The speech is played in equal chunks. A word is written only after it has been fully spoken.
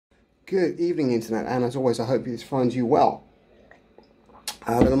Good evening, Internet, and as always, I hope this finds you well.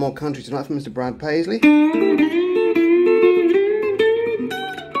 A little more country tonight from Mr. Brad Paisley.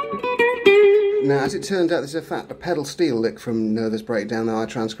 Now, as it turns out, this is a fact, a pedal steel lick from Nervous Breakdown that I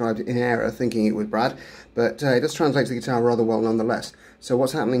transcribed in error, thinking it was Brad, but it does translate to the guitar rather well nonetheless. So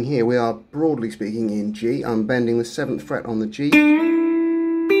what's happening here, we are, broadly speaking, in G. I'm bending the 7th fret on the G,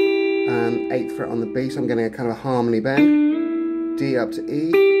 and 8th fret on the B, so I'm getting a kind of a harmony bend. D up to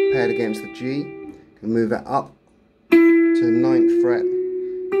E, paired against the G. Can move that up to 9th fret,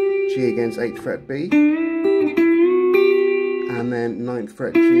 G against 8th fret B, and then 9th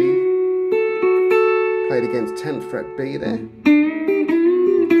fret G, played against 10th fret B there.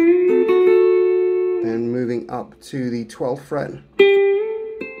 Then moving up to the 12th fret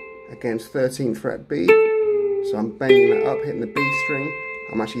against 13th fret B. So I'm banging that up, hitting the B string.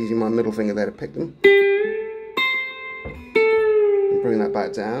 I'm actually using my middle finger there to pick them. And bring that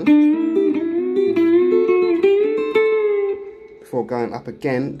back down. Before going up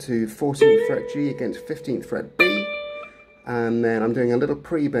again to 14th fret G against 15th fret B. And then I'm doing a little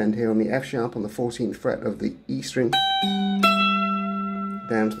pre-bend here on the F sharp on the 14th fret of the E string,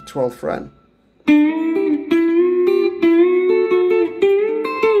 down to the 12th fret.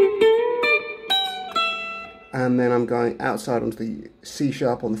 And then I'm going outside onto the C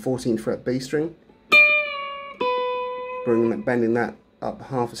sharp on the 14th fret B string, bending that up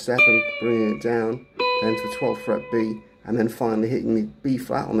half a step and bringing it down to the 12th fret B, and then finally hitting the B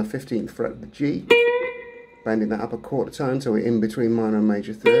flat on the 15th fret of the G, bending that up a quarter tone so we're in between minor and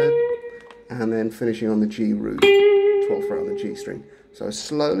major third, and then finishing on the G root, 12th fret on the G string. So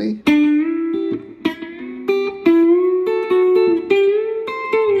slowly.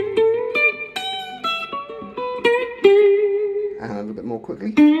 And a little bit more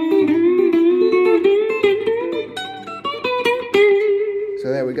quickly. So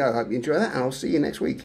there we go. I hope you enjoy that, and I'll see you next week.